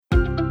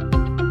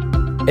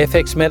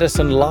FX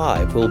Medicine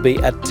Live will be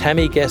at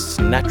Tammy Guest's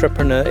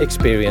Naturapreneur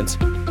Experience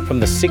from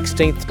the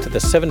 16th to the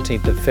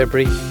 17th of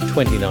February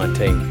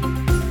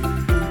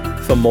 2019.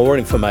 For more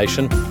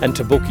information and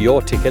to book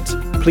your tickets,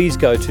 please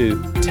go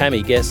to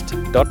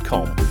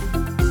tammyguest.com.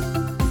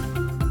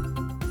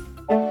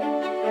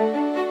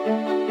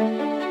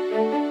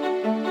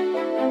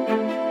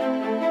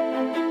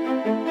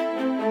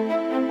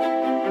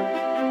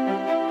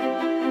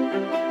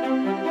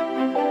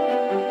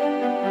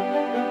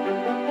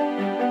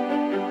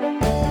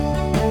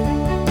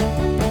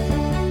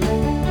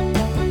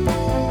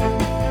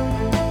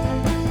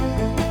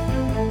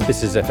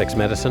 This is FX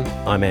Medicine.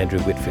 I'm Andrew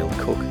Whitfield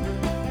Cook.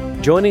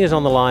 Joining us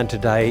on the line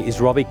today is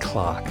Robbie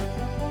Clark.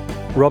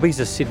 Robbie's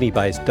a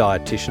Sydney-based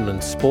dietitian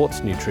and sports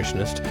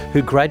nutritionist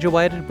who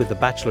graduated with a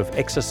Bachelor of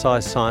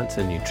Exercise Science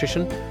and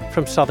Nutrition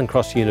from Southern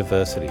Cross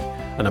University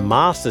and a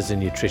Master's in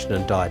Nutrition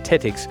and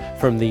Dietetics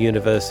from the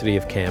University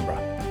of Canberra.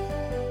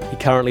 He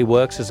currently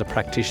works as a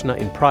practitioner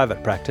in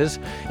private practice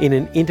in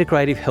an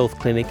integrative health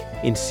clinic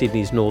in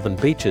Sydney's Northern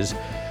Beaches,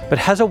 but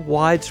has a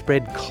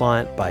widespread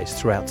client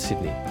base throughout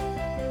Sydney.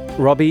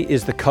 Robbie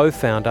is the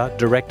co-founder,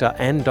 director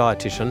and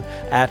dietitian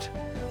at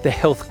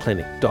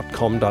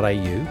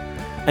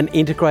thehealthclinic.com.au, an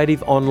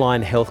integrative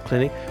online health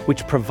clinic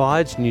which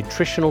provides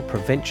nutritional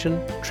prevention,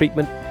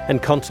 treatment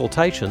and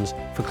consultations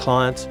for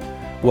clients.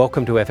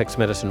 Welcome to FX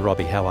Medicine,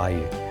 Robbie. How are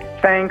you?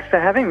 Thanks for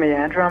having me,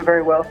 Andrew. I'm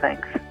very well,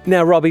 thanks.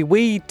 Now, Robbie,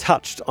 we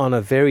touched on a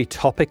very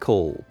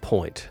topical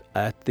point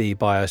at the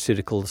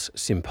Bioceuticals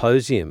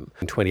Symposium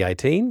in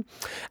 2018,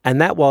 and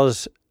that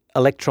was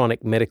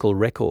electronic medical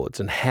records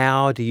and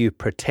how do you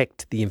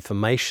protect the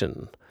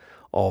information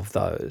of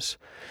those.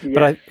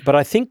 Yes. But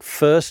I think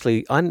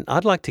firstly,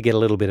 I'd like to get a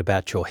little bit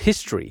about your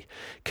history.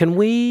 Can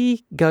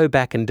we go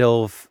back and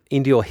delve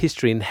into your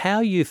history and how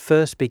you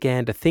first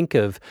began to think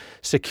of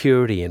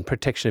security and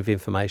protection of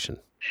information?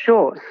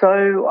 Sure.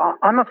 So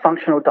I'm a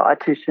functional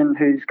dietitian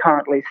who's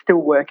currently still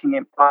working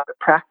in private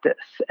practice.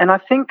 And I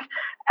think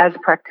as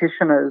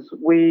practitioners,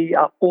 we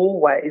are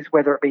always,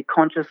 whether it be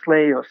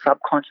consciously or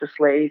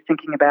subconsciously,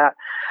 thinking about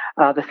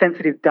the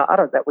sensitive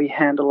data that we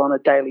handle on a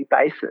daily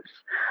basis.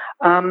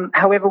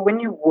 However, when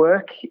you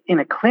work in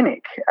a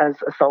clinic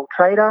as a sole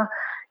trader,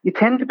 you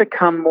tend to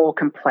become more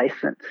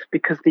complacent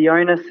because the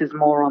onus is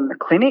more on the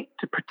clinic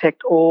to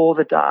protect all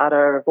the data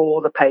of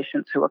all the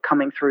patients who are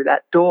coming through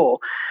that door.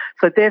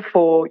 So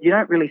therefore, you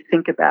don't really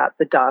think about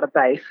the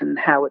database and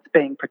how it's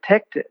being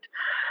protected.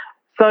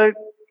 So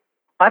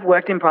I've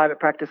worked in private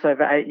practice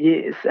over 8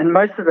 years, and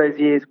most of those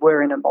years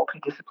were in a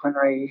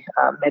multidisciplinary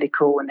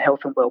medical and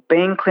health and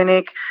wellbeing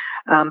clinic.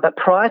 But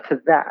prior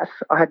to that,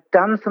 I had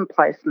done some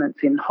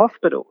placements in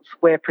hospitals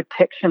where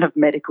protection of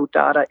medical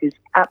data is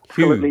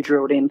absolutely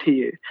drilled into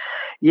you.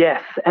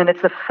 Yes, and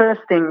it's the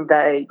first thing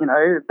they,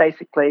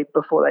 basically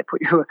before they put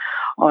you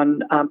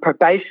on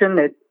probation,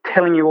 they're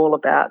telling you all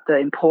about the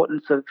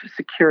importance of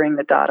securing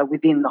the data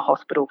within the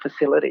hospital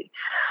facility.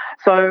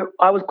 So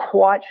I was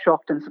quite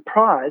shocked and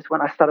surprised when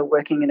I started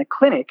working in a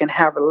clinic and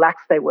how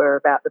relaxed they were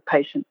about the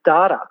patient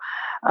data.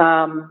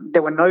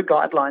 There were no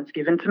guidelines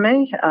given to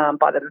me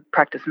by the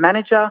practice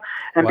manager.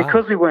 And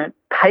because we weren't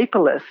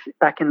paperless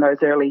back in those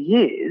early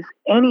years,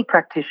 any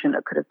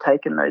practitioner could have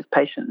taken those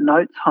patient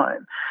notes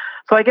home.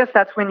 So I guess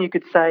that's when you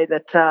could say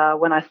that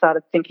when I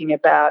started thinking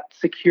about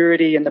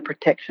security and the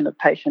protection of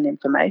patient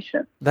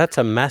information. That's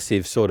a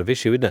massive sort of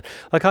issue, isn't it?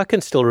 Like I can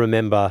still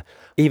remember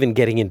even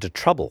getting into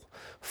trouble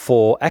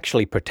for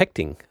actually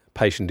protecting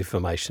patient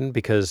information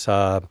because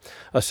a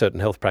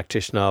certain health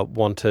practitioner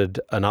wanted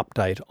an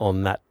update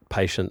on that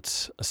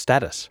patient's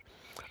status,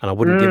 and I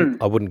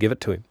wouldn't give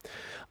it to him,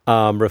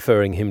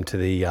 referring him to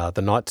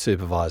the night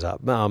supervisor,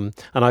 and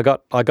I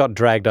got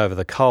dragged over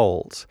the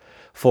coals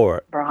for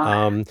it.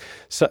 Right.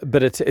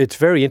 But it's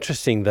very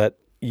interesting that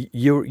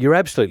you're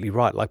absolutely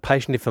right. Like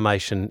patient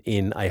information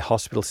in a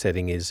hospital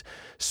setting is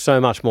so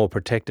much more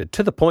protected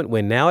to the point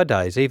where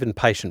nowadays even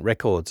patient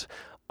records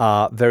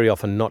are very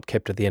often not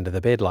kept at the end of the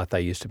bed like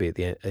they used to be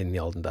in the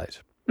olden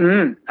days.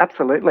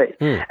 Absolutely.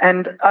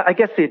 And I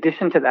guess the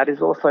addition to that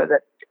is also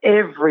that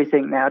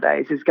everything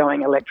nowadays is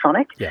going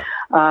electronic,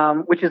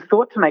 which is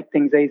thought to make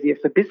things easier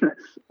for business,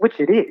 which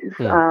it is.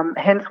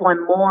 Hence why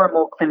more and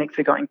more clinics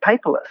are going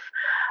paperless.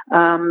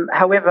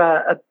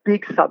 However, a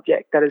big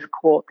subject that has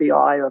caught the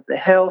eye of the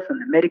health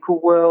and the medical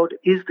world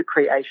is the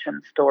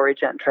creation,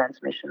 storage and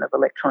transmission of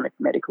electronic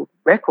medical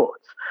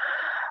records.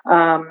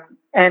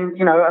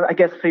 And, I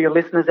guess for your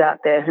listeners out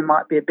there who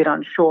might be a bit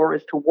unsure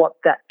as to what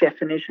that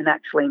definition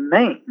actually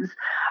means,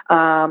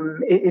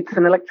 it's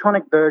an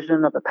electronic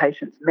version of a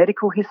patient's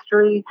medical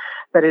history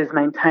that is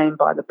maintained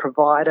by the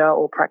provider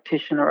or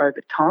practitioner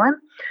over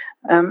time.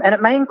 And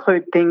it may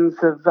include things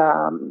of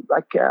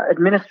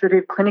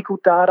administrative clinical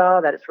data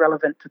that is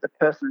relevant to the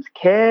person's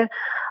care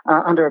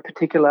under a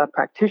particular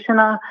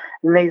practitioner.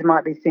 And these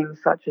might be things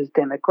such as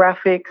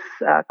demographics,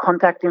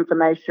 contact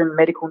information,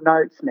 medical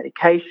notes,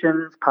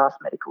 medications, past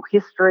medical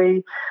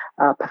history,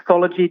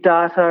 pathology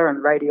data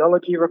and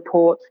radiology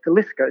reports. The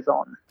list goes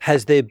on.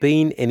 Has there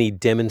been any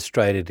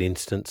demonstrated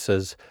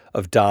instances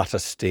of data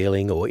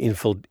stealing or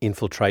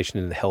infiltration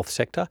in the health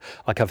sector?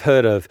 Like I've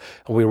heard of,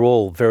 and we're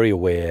all very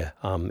aware,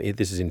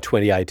 this is in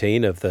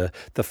 2018, of the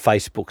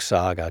Facebook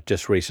saga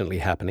just recently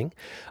happening.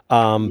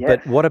 Yes.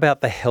 But what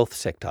about the health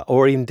sector?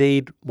 Or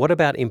indeed, what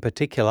about in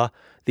particular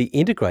the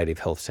integrative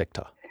health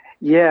sector?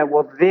 Yeah,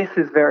 well, this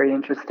is very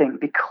interesting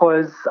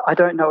because I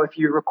don't know if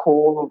you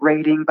recall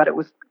reading, but it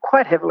was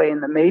quite heavily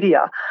in the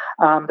media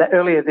that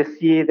earlier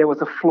this year there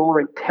was a flaw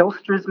in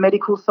Telstra's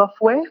medical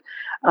software,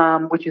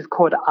 which is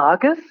called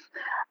Argus,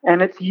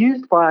 and it's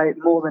used by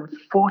more than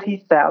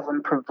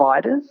 40,000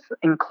 providers,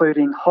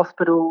 including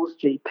hospitals,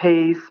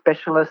 GPs,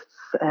 specialists,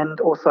 and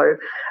also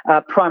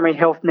primary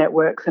health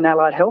networks and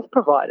allied health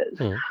providers.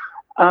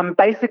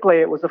 Basically,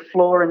 it was a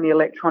flaw in the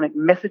electronic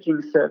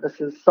messaging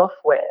services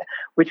software,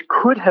 which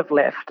could have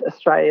left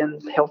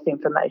Australians' health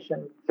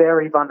information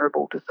very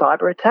vulnerable to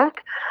cyber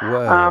attack.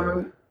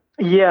 Wow.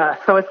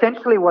 So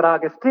essentially what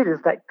Argus did is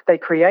that they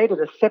created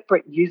a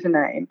separate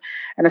username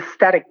and a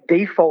static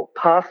default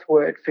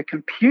password for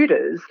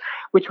computers,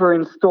 which were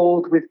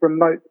installed with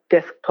remote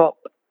desktop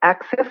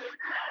access.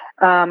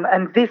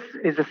 And this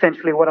is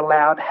essentially what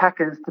allowed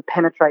hackers to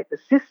penetrate the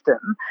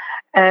system.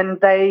 And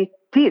they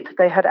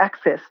had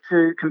access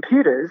to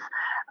computers,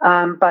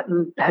 but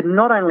had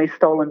not only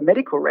stolen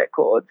medical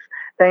records,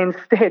 they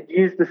instead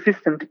used the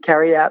system to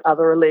carry out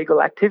other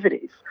illegal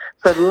activities.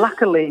 So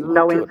luckily,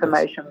 no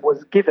information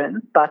was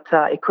given, but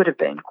it could have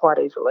been quite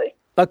easily.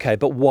 Okay,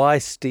 but why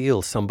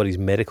steal somebody's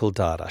medical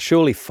data?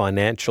 Surely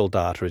financial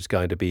data is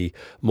going to be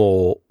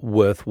more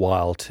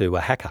worthwhile to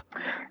a hacker.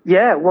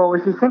 Yeah, well,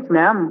 if you think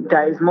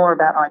nowadays more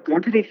about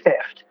identity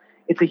theft,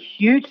 it's a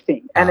huge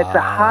thing, and it's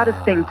the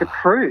hardest thing to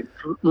prove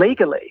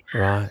legally.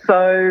 Right.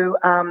 So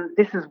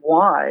this is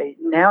why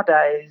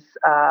nowadays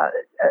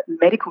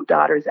medical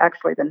data is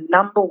actually the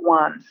number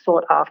one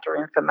sought after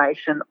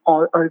information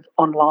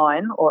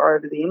online or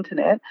over the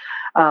internet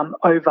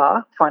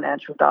over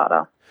financial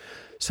data.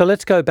 So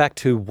let's go back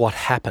to what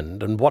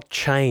happened and what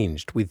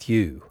changed with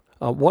you.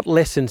 What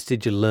lessons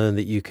did you learn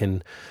that you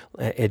can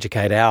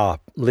educate our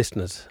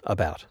listeners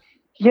about?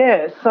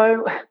 Yeah,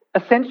 so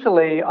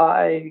essentially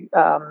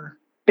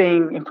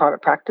being in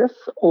private practice,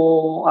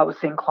 or I was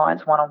seeing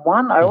clients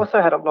one-on-one. I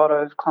also had a lot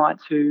of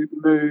clients who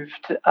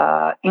moved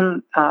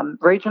in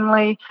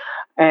regionally,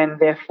 and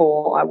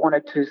therefore I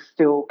wanted to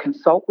still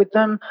consult with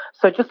them.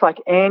 So just like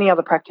any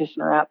other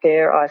practitioner out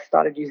there, I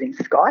started using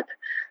Skype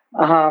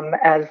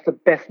as the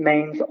best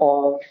means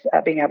of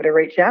being able to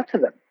reach out to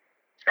them.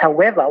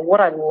 However,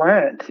 what I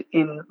learned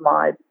in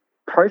my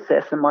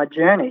process and my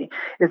journey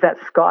is that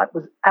Skype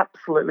was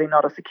absolutely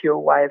not a secure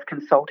way of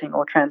consulting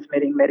or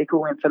transmitting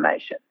medical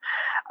information.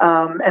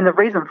 And the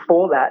reason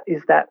for that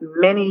is that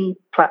many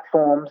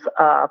platforms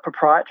are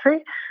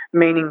proprietary,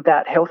 meaning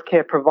that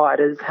healthcare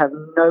providers have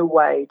no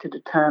way to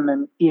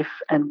determine if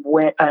and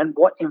where and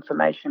what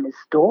information is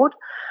stored.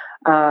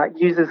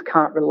 Users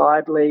can't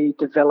reliably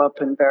develop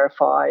and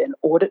verify an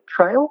audit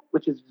trail,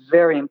 which is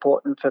very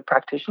important for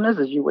practitioners,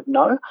 as you would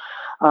know,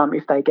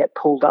 if they get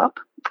pulled up.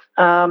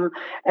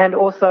 And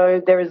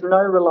also, there is no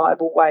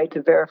reliable way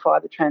to verify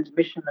the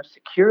transmission of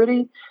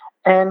security,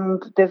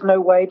 and there's no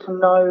way to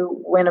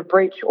know when a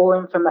breach or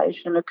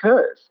information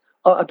occurs,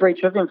 or a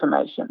breach of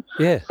information.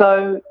 Yeah.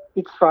 So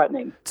it's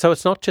frightening. So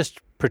it's not just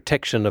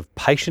protection of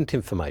patient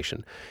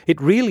information. It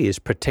really is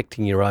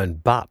protecting your own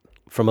butt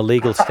from a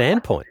legal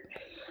standpoint.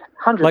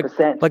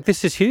 100%. Like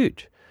this is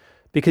huge,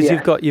 because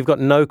you've got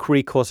no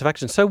recourse of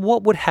action. So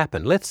what would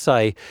happen? Let's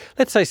say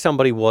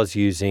somebody was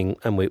using,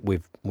 and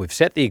we've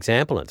set the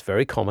example, and it's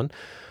very common,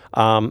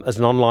 as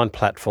an online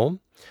platform.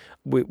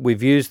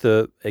 We've used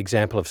the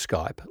example of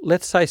Skype.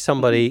 Let's say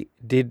somebody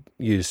did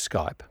use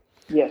Skype.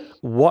 Yes.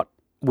 What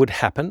would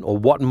happen, or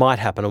what might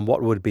happen, and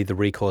what would be the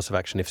recourse of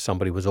action if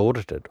somebody was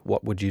audited?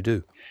 What would you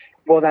do?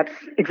 Well, that's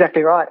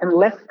exactly right.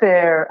 Unless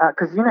they're,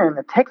 because, in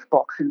the text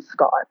box in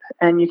Skype,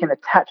 and you can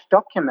attach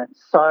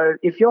documents. So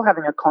if you're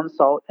having a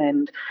consult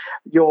and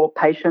your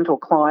patient or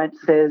client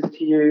says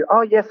to you,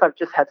 oh, yes, I've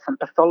just had some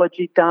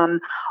pathology done,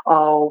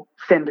 I'll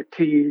send it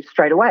to you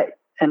straight away.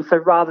 And so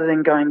rather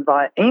than going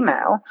via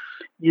email,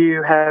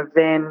 you have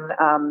then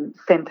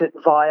sent it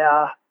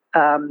via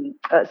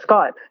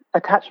Skype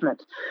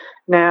attachment.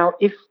 Now,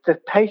 if the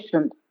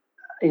patient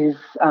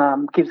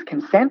gives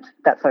consent,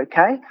 that's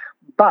okay.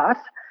 But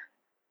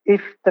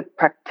if the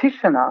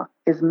practitioner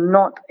is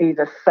not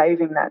either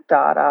saving that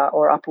data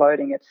or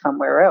uploading it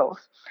somewhere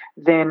else,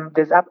 then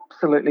there's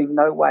absolutely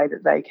no way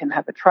that they can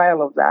have a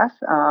trail of that,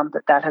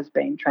 that has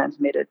been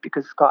transmitted,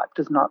 because Skype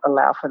does not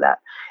allow for that.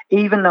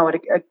 Even though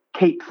it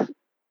keeps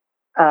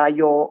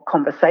your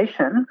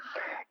conversation,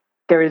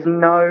 there is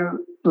no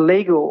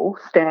legal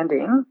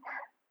standing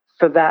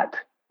for that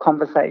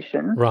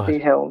conversation to be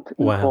held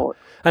in court.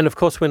 And of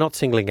course, we're not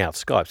singling out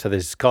Skype. So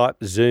there's Skype,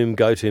 Zoom,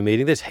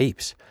 GoToMeeting. There's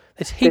heaps.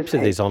 There's heaps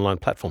of these online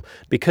platforms.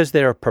 Because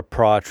they're a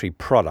proprietary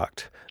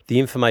product, the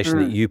information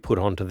that you put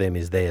onto them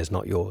is theirs,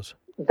 not yours.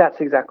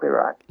 That's exactly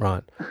right.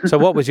 Right. So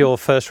what was your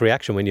first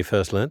reaction when you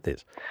first learnt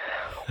this?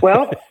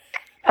 Well,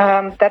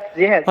 I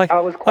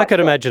was quite... I could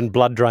imagine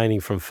blood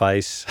draining from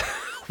face,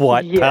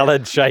 white,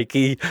 pallid,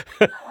 shaky.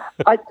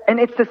 And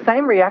it's the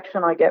same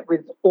reaction I get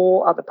with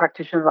all other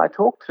practitioners I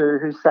talk to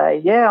who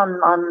say,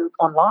 I'm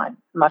online.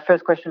 My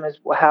first question is,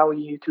 well, how are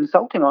you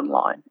consulting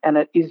online? And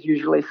it is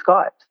usually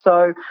Skype.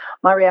 So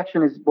my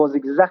reaction was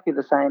exactly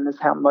the same as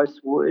how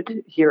most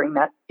would, hearing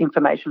that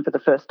information for the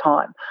first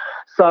time.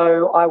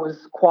 So I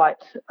was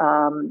quite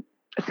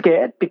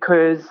scared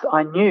because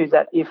I knew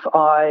that if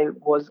I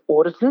was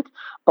audited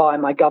by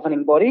my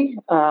governing body,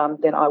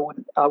 then I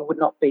would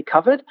not be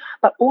covered.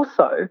 But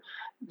also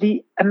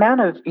the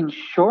amount of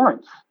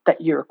insurance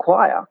that you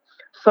require.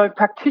 So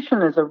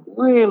practitioners are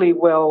really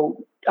well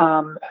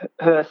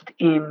versed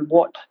in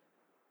what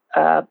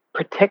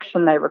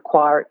protection they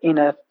require in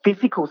a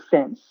physical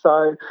sense.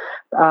 So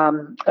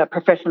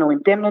professional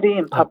indemnity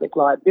and public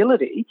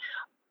liability,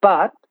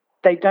 but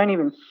they don't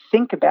even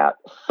think about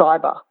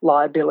cyber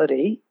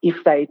liability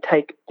if they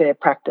take their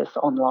practice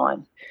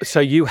online. So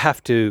you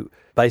have to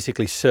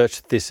basically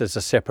search this as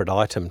a separate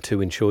item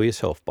to insure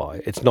yourself by.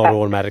 It's not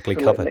automatically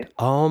covered.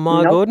 Oh,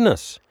 my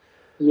goodness.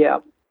 Yeah,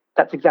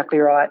 that's exactly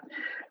right.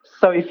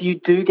 So if you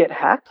do get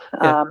hacked,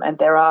 and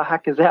there are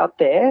hackers out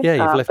there...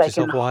 Yeah, you've left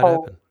yourself wide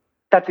open.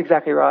 That's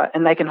exactly right.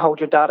 And they can hold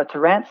your data to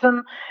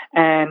ransom,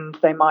 and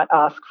they might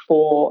ask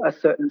for a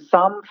certain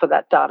sum for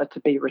that data to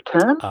be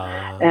returned.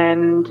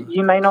 And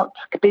you may not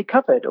be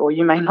covered, or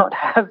you may not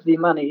have the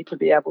money to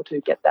be able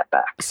to get that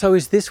back. So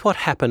is this what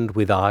happened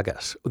with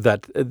Argus,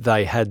 that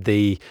they had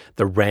the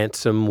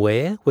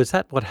ransomware? Was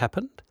that what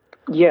happened?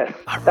 Yes,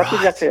 that's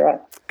exactly right.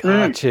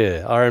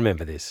 Gotcha. I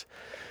remember this.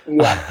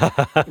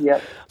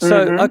 Yeah.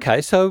 So, okay,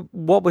 so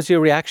what was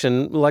your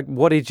reaction? Like,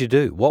 what did you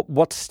do?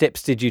 What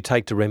steps did you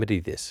take to remedy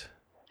this?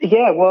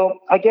 Yeah,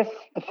 well, I guess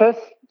the first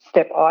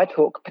step I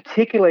took,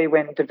 particularly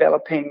when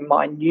developing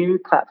my new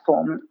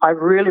platform, I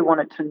really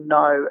wanted to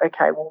know,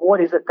 okay, well, what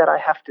is it that I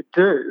have to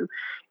do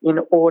in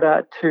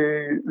order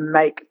to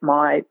make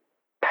my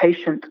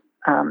patient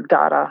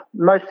data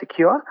most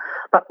secure,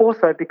 but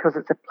also because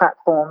it's a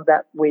platform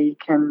that we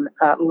can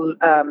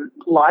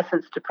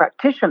license to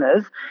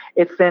practitioners,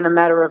 it's then a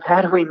matter of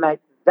how do we make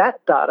that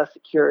data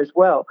secure as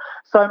well.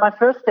 So my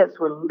first steps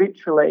were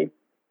literally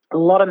a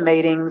lot of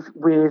meetings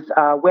with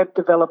web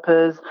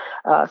developers,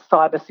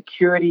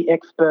 cybersecurity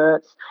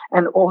experts,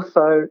 and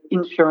also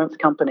insurance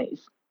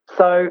companies.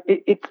 So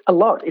it's a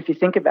lot if you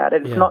think about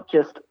it. It's not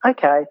just,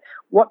 okay,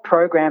 what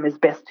program is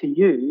best to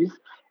use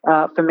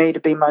for me to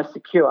be most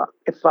secure?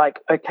 It's like,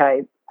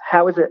 okay,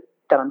 how is it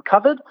that I'm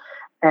covered,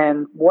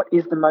 and what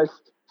is the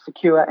most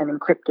secure and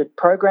encrypted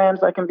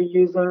programs I can be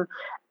using,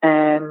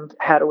 and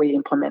how do we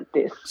implement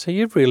this? So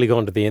you've really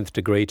gone to the nth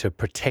degree to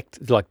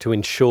protect, like to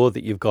ensure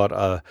that you've got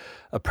a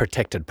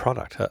protected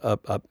product,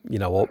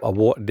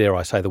 dare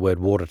I say the word,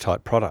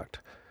 watertight product.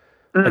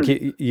 Like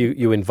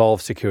you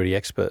involve security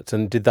experts,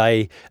 and did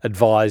they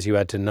advise you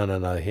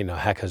no,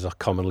 hackers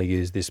commonly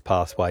use this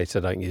pathway, so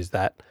don't use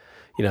that.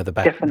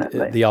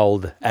 The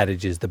old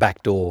adage is the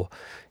back door,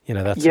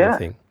 that sort of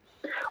thing.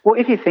 Well,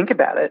 if you think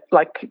about it,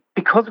 like,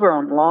 because we're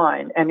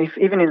online, and if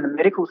even in the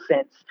medical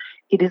sense,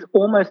 it is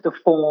almost a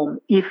form,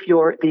 if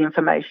the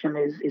information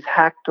is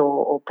hacked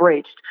or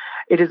breached,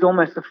 it is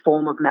almost a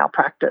form of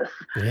malpractice.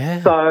 Yeah.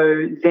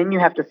 So then you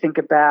have to think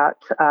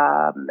about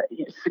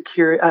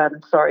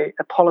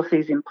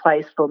policies in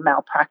place for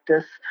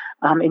malpractice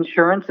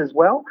insurance as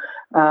well.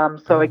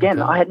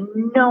 I had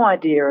no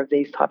idea of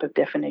these type of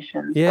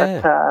definitions,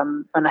 but,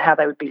 and how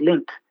they would be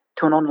linked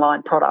to an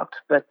online product,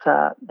 but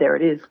there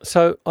it is.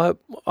 So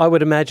I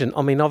would imagine,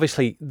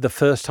 obviously the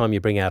first time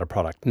you bring out a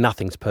product,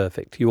 nothing's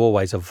perfect. You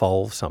always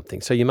evolve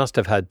something. So you must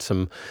have had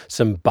some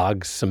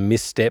bugs, some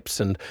missteps,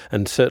 and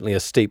certainly a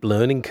steep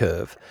learning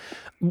curve.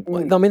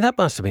 That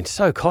must have been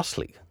so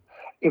costly.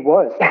 It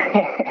was.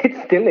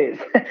 It still is.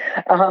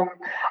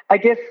 I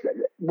guess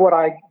what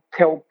I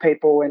tell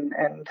people,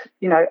 and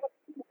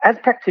as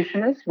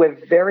practitioners, we're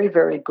very,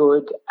 very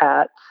good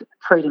at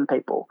treating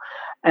people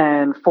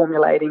and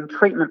formulating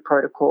treatment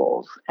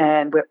protocols,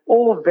 and we're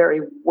all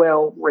very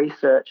well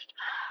researched.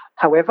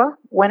 However,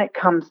 when it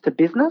comes to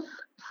business,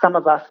 some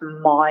of us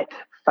might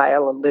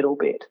fail a little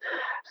bit.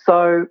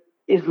 So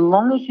as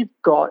long as you've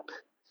got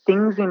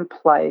things in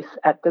place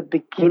at the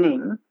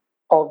beginning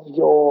of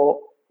your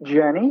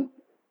journey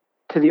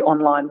to the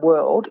online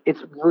world,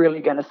 it's really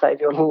going to save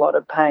you a lot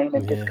of pain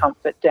and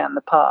discomfort down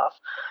the path.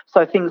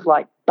 So things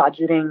like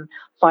budgeting,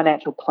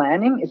 financial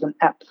planning is an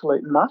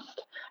absolute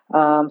must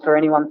for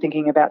anyone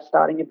thinking about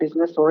starting a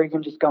business or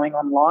even just going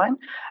online.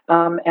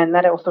 And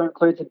that also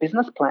includes a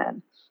business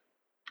plan.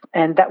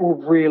 And that will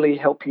really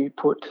help you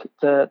put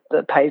the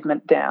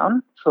pavement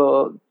down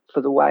for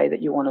the way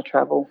that you want to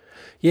travel.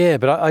 Yeah,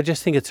 but I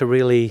just think it's a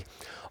really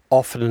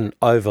often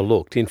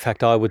overlooked, in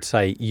fact, I would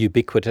say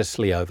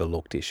ubiquitously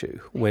overlooked issue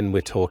when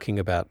we're talking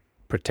about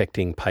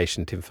protecting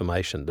patient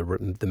information,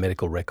 the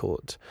medical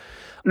records.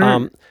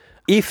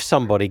 If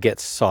somebody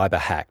gets cyber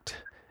hacked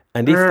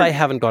and if they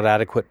haven't got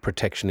adequate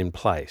protection in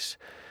place,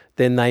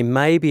 then they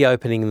may be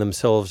opening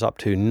themselves up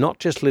to not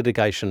just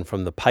litigation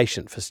from the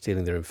patient for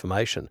stealing their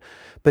information,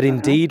 but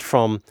indeed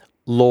from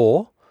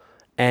law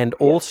and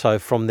also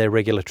from their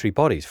regulatory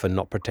bodies for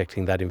not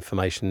protecting that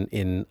information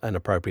in an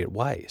appropriate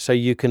way. So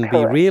you can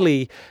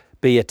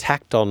be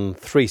attacked on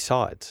three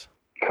sides.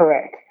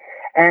 Correct.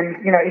 And,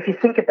 if you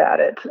think about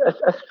it,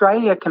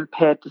 Australia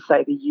compared to,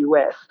 say, the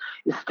US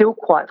is still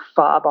quite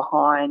far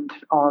behind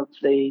of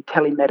the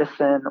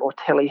telemedicine or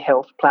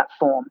telehealth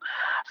platform.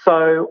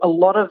 So a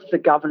lot of the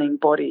governing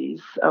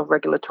bodies,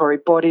 regulatory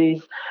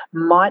bodies,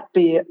 might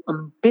be a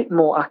bit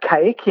more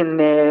archaic in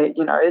their,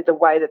 the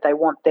way that they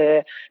want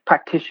their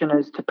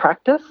practitioners to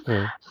practice.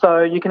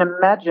 So you can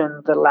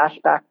imagine the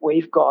lashback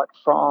we've got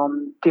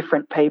from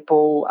different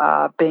people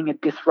being a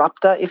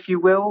disruptor, if you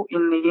will,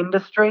 in the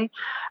industry.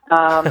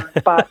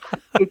 But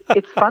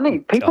it's funny.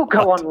 People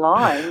go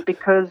online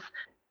because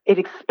it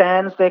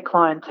expands their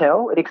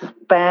clientele, it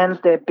expands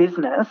their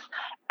business,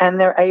 and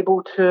they're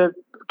able to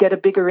get a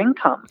bigger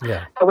income.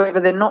 Yeah. However,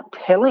 they're not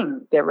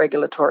telling their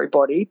regulatory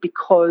body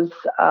because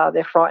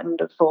they're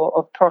frightened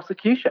of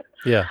prosecution.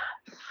 Yeah.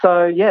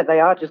 So, they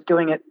are just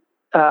doing it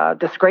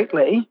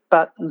discreetly,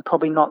 but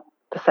probably not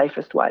the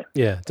safest way.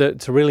 Yeah,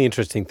 it's a really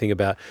interesting thing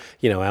about,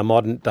 our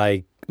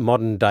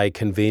modern day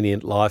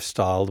convenient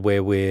lifestyle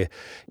where we're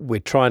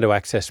trying to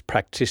access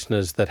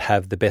practitioners that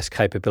have the best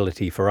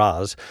capability for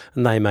us,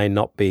 and they may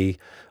not be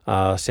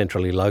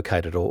centrally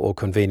located or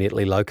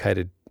conveniently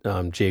located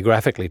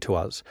geographically to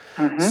us.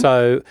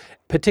 So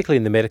particularly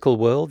in the medical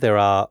world, there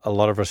are a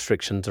lot of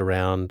restrictions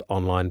around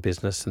online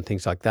business and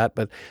things like that.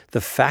 But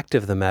the fact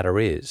of the matter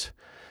is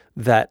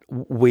that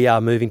we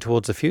are moving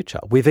towards the future.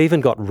 We've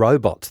even got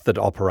robots that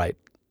operate,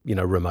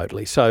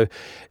 remotely. So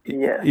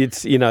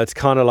it's, it's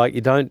kind of like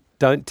you don't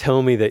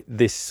tell me that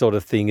this sort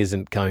of thing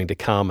isn't going to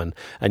come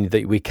and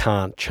that we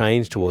can't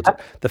change towards it.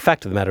 The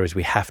fact of the matter is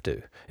we have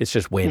to. It's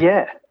just when.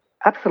 Yeah,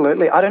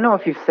 absolutely. I don't know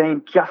if you've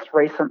seen just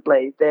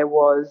recently, there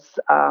was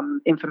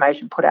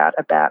information put out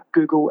about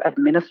Google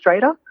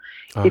Administrator.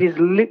 It is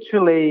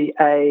literally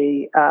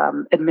a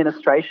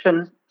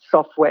administration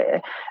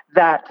software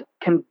that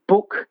can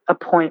book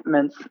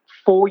appointments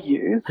for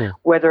you,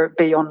 whether it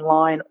be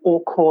online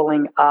or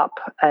calling up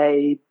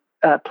a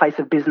place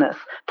of business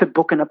to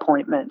book an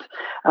appointment.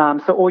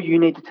 So all you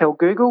need to tell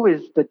Google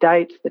is the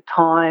date, the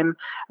time,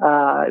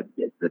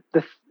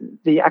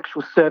 the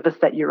actual service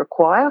that you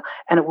require,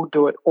 and it will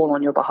do it all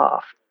on your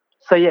behalf.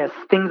 So yes,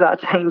 things are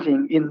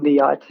changing in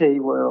the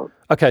IT world.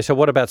 Okay, so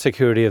what about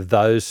security of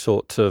those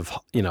sorts of,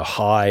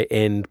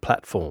 high-end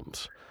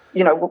platforms?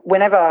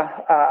 Whenever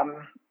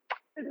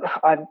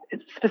I'm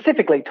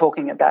specifically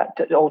talking about,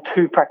 or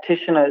to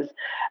practitioners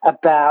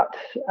about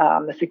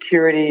the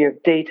security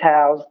of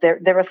details,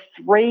 there are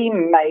three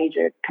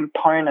major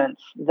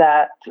components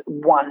that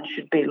one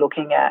should be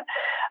looking at,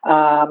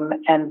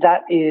 and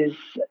that is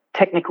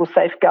technical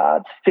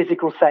safeguards,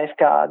 physical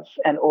safeguards,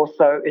 and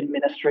also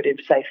administrative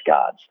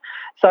safeguards.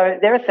 So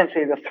they're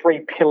essentially the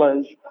three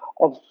pillars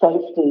of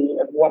safety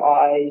of what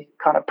I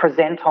kind of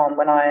present on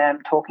when I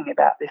am talking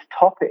about this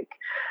topic.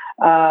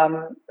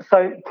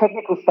 So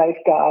technical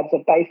safeguards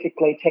are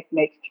basically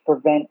techniques to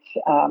prevent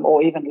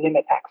or even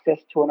limit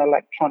access to an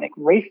electronic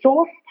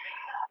resource.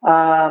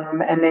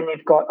 And then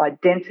you've got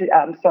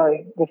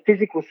the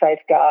physical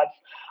safeguards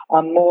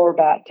are more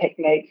about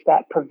techniques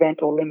that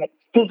prevent or limit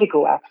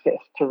physical access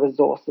to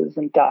resources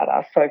and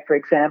data. So, for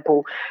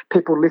example,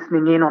 people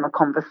listening in on a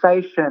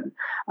conversation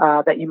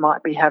that you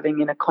might be having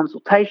in a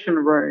consultation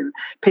room,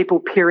 people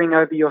peering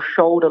over your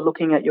shoulder,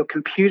 looking at your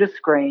computer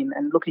screen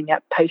and looking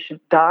at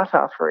patient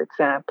data, for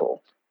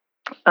example.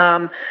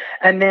 And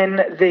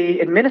then the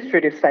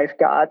administrative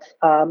safeguards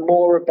are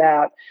more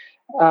about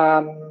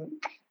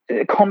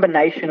a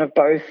combination of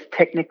both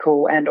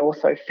technical and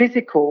also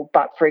physical.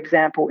 But, for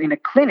example, in a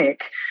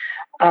clinic,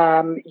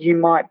 you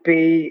might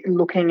be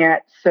looking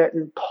at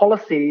certain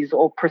policies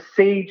or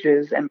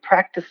procedures and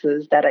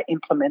practices that are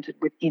implemented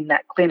within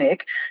that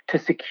clinic to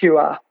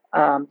secure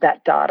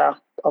that data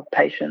of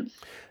patients.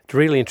 It's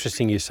really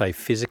interesting you say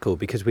physical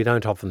because we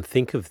don't often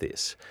think of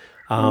this.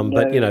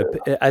 But,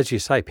 as you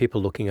say,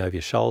 people looking over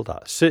your shoulder,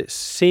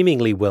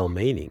 seemingly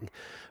well-meaning.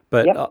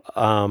 But,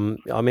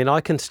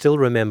 I can still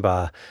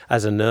remember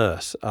as a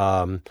nurse,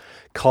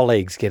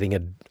 colleagues getting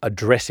a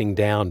dressing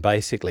down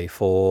basically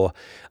for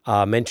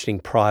mentioning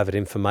private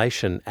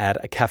information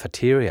at a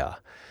cafeteria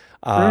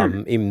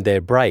in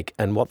their break.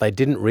 And what they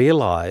didn't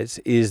realise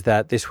is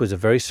that this was a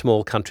very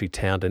small country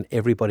town and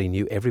everybody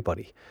knew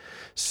everybody.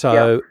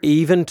 So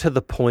even to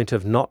the point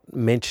of not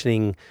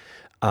mentioning,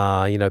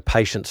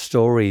 patient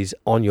stories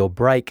on your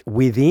break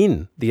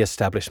within the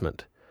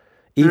establishment,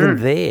 even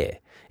there,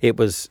 it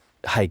was,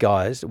 hey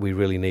guys, we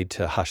really need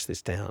to hush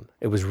this down.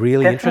 It was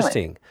really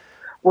interesting.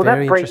 Well,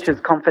 that breaches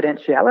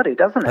confidentiality,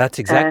 doesn't it? That's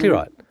exactly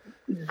right.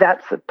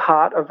 that's a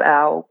part of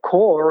our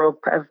core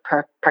of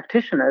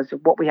practitioners,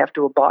 of what we have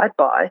to abide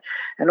by,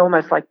 and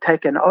almost like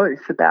take an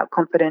oath about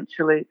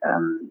confidentially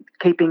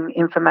keeping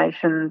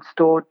information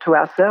stored to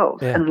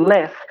ourselves,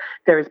 unless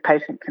there is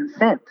patient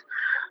consent.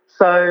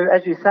 So,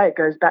 as you say, it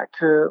goes back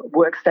to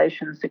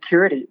workstation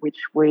security, which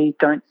we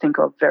don't think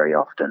of very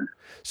often.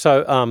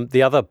 So,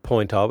 the other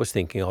point I was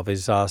thinking of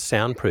is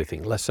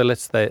soundproofing. So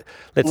let's say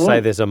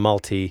there's a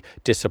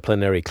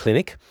multidisciplinary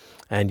clinic,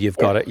 and you've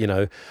got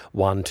it,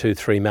 1, 2,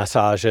 3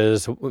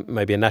 massages,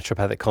 maybe a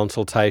naturopathic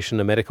consultation,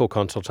 a medical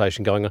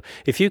consultation going on.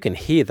 If you can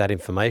hear that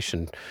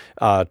information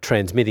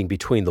transmitting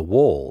between the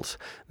walls,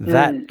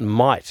 that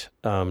might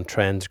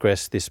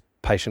transgress this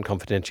patient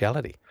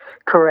confidentiality.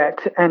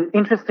 Correct. And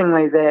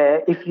interestingly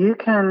there, if you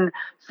can,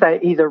 say,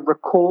 either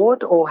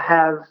record or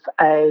have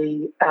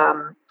a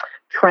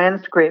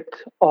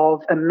transcript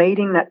of a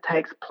meeting that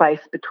takes place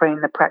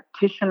between the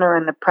practitioner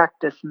and the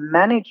practice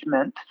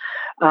management,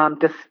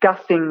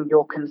 discussing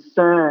your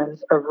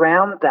concerns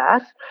around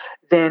that,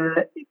 then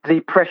the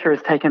pressure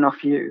is taken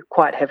off you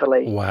quite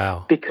heavily.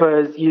 Wow.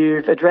 Because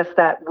you've addressed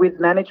that with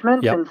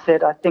management and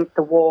said, I think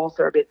the walls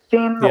are a bit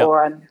thin,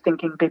 or I'm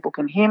thinking people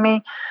can hear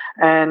me.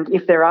 And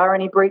if there are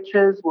any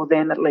breaches, well,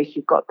 then at least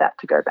you've got that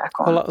to go back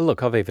on. Well,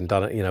 look, I've even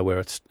done it, where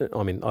it's,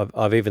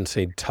 I've even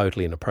seen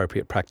totally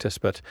inappropriate practice,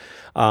 but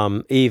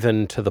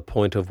even to the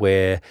point of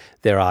where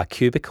there are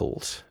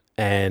cubicles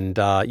and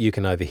you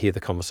can overhear the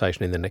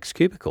conversation in the next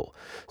cubicle.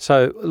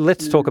 So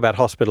let's talk about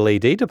hospital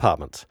ED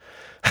departments.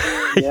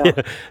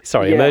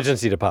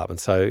 Emergency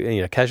departments,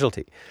 so,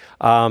 casualty.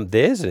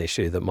 There's an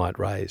issue that might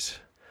raise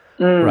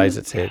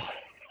its head.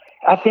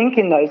 I think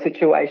in those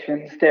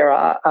situations there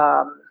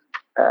are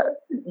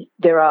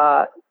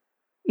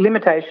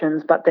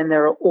limitations, but then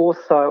there are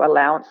also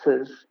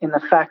allowances in the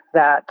fact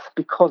that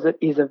because it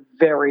is a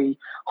very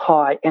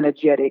high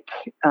energetic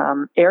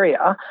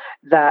area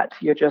that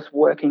you're just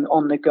working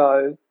on the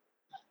go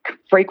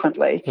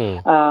frequently,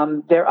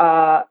 there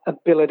are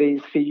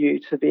abilities for you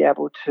to be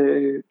able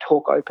to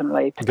talk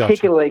openly,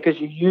 particularly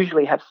because you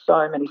usually have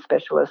so many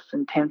specialists,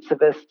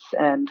 intensivists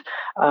and,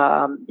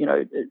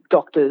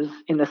 doctors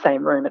in the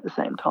same room at the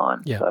same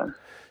time. Yeah.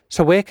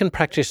 So where can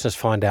practitioners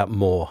find out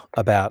more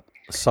about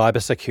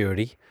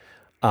cybersecurity,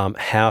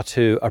 how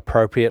to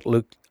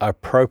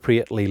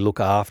appropriately look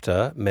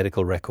after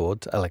medical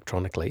records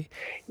electronically?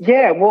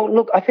 Yeah, well,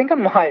 look, I think I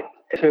might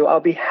too. I'll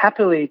be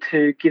happy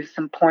to give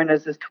some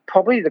pointers as to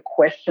probably the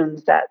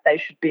questions that they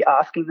should be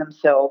asking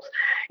themselves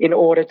in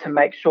order to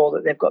make sure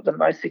that they've got the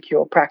most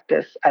secure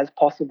practice as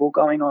possible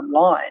going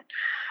online.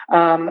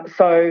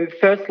 So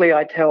firstly,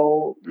 I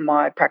tell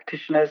my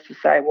practitioners to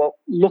say, well,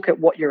 look at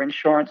what your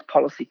insurance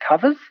policy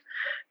covers.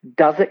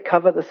 Does it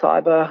cover the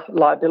cyber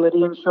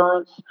liability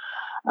insurance?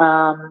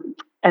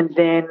 And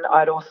then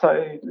I'd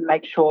also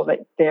make sure that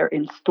they're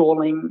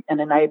installing and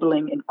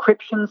enabling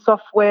encryption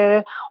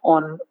software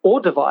on all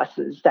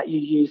devices that you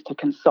use to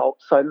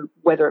consult. So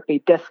whether it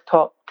be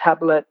desktop,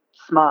 tablet,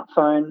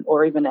 smartphone,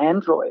 or even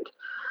Android.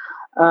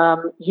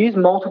 Use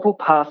multiple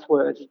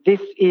passwords.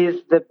 This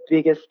is the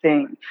biggest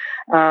thing.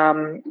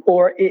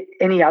 Or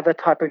any other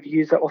type of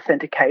user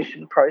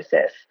authentication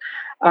process.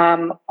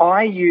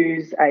 I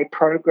use a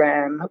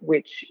program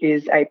which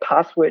is a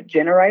password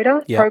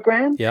generator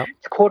program. Yep.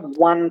 It's called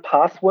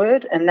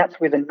 1Password, and that's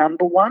with a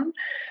number 1.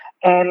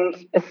 And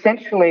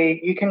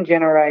essentially, you can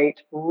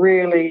generate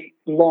really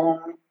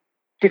long,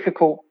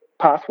 difficult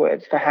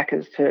passwords for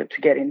hackers to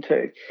get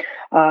into.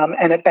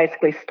 And it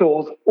basically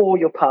stores all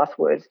your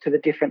passwords to the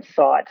different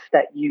sites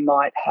that you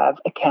might have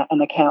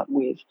an account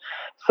with.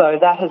 So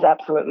that has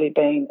absolutely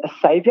been a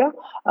saviour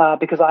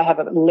because I have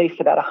at least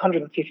about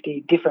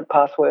 150 different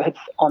passwords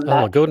on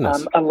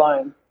that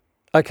alone.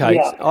 Okay,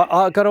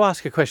 I've got to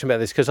ask a question about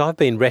this because I've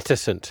been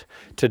reticent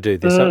to do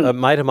this. A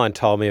mate of mine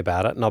told me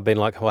about it and I've been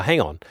like, well,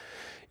 hang on.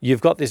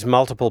 You've got this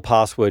multiple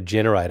password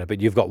generator, but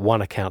you've got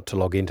one account to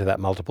log into that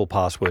multiple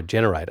password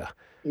generator.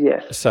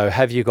 Yes. So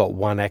have you got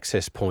one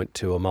access point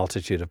to a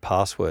multitude of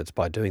passwords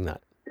by doing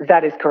that?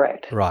 That is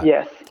correct. Right.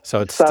 Yes.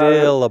 So it's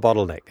still a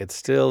bottleneck. It's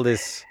still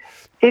this...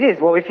 It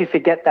is. Well, if you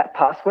forget that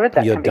password,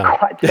 that can be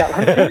quite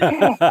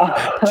challenging.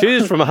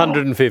 Choose from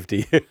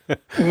 150.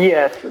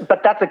 Yes,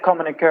 but that's a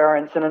common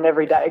occurrence and an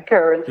everyday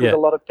occurrence with a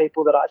lot of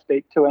people that I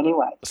speak to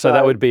anyway. So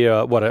that would be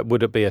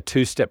would it be a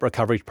 2-step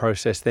recovery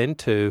process then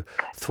to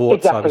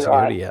thwart cybersecurity?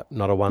 Right. Yeah,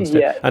 not a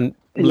 1-step. Yeah. And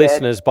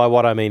listeners, by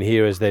what I mean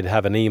here is they'd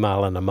have an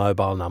email and a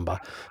mobile number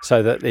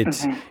so that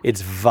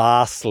it's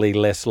vastly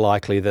less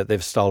likely that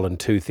they've stolen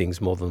 2 things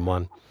more than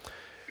one.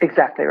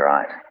 Exactly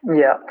right.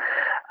 Yeah.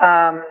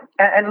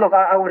 And look,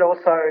 I would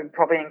also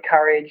probably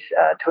encourage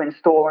to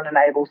install and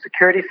enable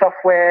security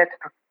software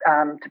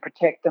to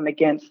protect them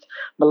against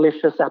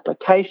malicious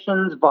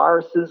applications,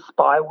 viruses,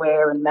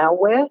 spyware and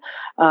malware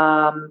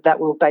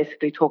that we were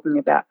basically talking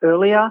about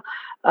earlier.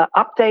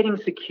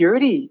 Updating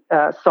security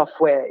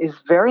software is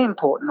very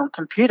important on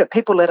computer.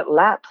 People let it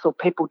lapse or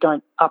people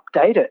don't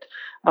update it.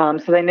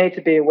 So they need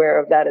to be aware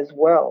of that as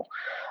well.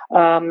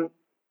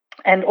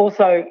 And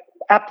also,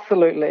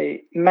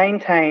 absolutely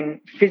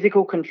maintain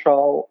physical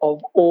control of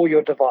all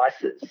your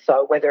devices.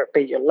 So whether it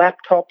be your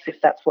laptops,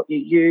 if that's what you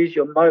use,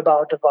 your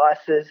mobile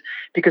devices,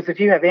 because if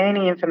you have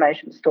any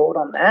information stored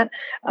on that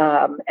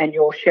and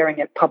you're sharing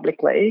it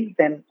publicly,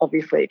 then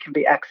obviously it can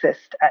be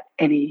accessed at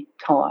any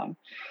time.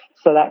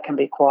 So that can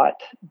be quite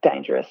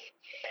dangerous.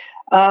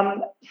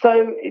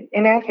 So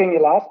in answering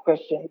your last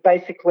question,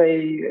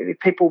 basically, if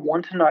people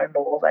want to know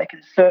more, they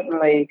can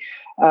certainly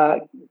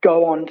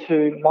go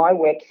onto my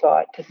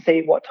website to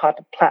see what type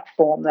of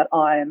platform that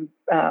I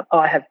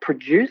have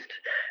produced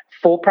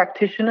for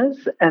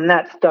practitioners, and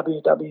that's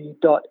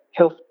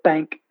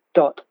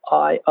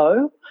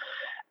www.healthbank.io.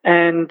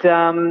 And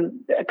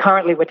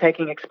currently we're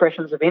taking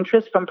expressions of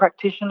interest from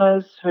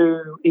practitioners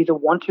who either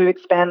want to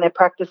expand their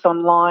practice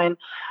online.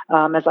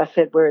 As I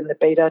said, we're in the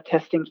beta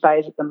testing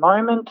phase at the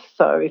moment.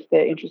 So if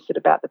they're interested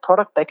about the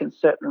product, they can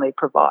certainly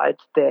provide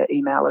their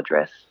email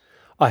address.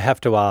 I have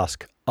to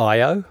ask,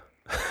 IO?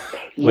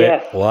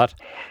 Yes. What?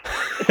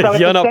 So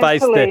You're not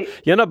based there.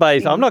 You're not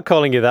based. I'm not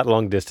calling you that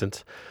long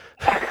distance.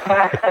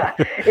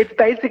 It's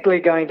basically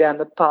going down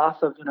the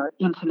path of,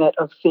 Internet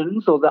of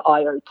Things, or the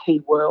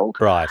IoT world.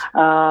 Right.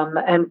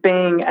 And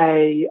being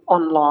a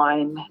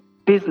online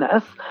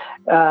business,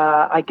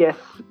 I guess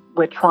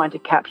we're trying to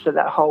capture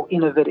that whole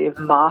innovative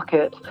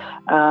market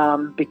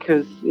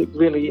because it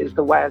really is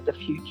the way of the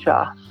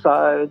future.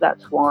 So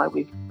that's why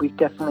we've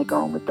definitely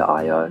gone with the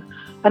IO.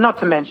 And not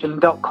to mention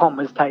 .com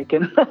was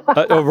taken.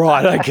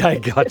 Right. Okay.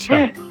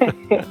 Gotcha.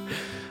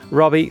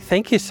 Robbie,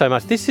 thank you so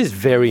much. This is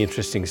very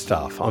interesting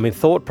stuff. I mean,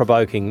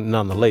 thought-provoking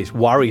none the least,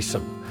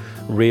 worrisome,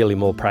 really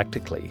more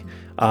practically,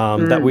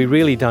 that we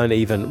really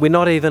we're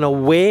not even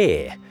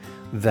aware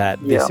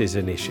that this is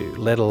an issue,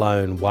 let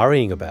alone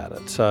worrying about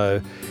it.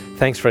 So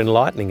thanks for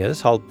enlightening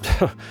us. I'll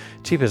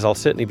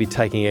certainly be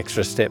taking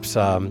extra steps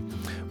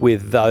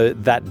with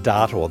that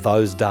data or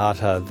those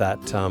data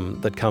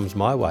that comes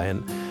my way.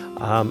 And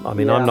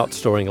I'm not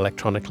storing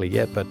electronically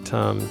yet, but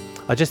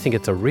I just think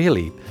it's a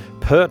really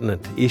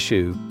pertinent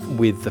issue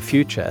with the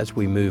future as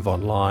we move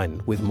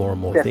online with more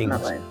and more things.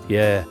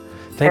 Yeah.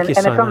 Thank you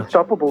so much. And it's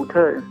unstoppable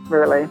too,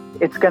 really.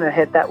 It's going to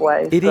head that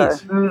way. It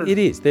is. It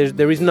is.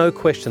 There is no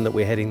question that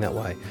we're heading that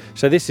way.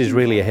 So this is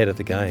really ahead of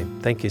the game.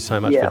 Thank you so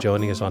much for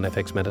joining us on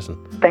FX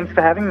Medicine. Thanks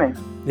for having me.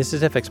 This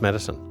is FX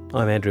Medicine.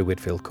 I'm Andrew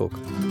Whitfield Cook.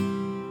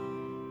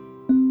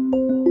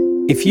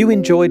 If you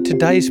enjoyed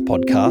today's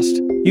podcast,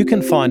 you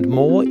can find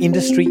more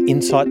Industry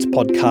Insights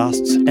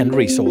podcasts and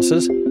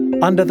resources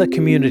under the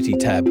Community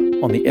tab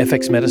on the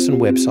FX Medicine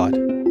website.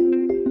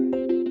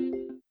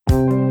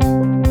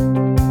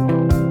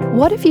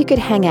 What if you could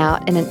hang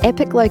out in an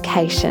epic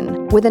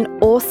location with an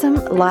awesome,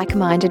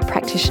 like-minded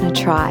practitioner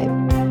tribe,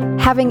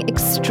 having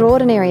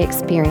extraordinary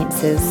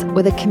experiences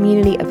with a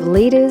community of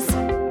leaders,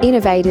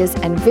 innovators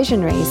and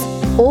visionaries,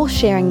 all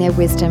sharing their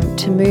wisdom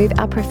to move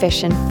our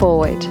profession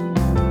forward?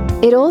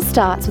 It all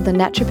starts with the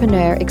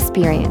Naturopreneur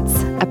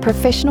Experience, a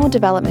professional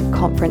development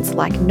conference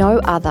like no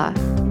other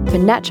for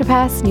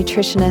naturopaths,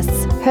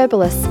 nutritionists,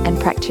 herbalists and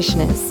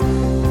practitioners.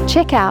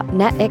 Check out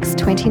NatX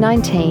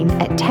 2019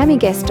 at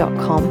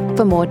tammyguest.com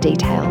for more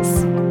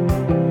details.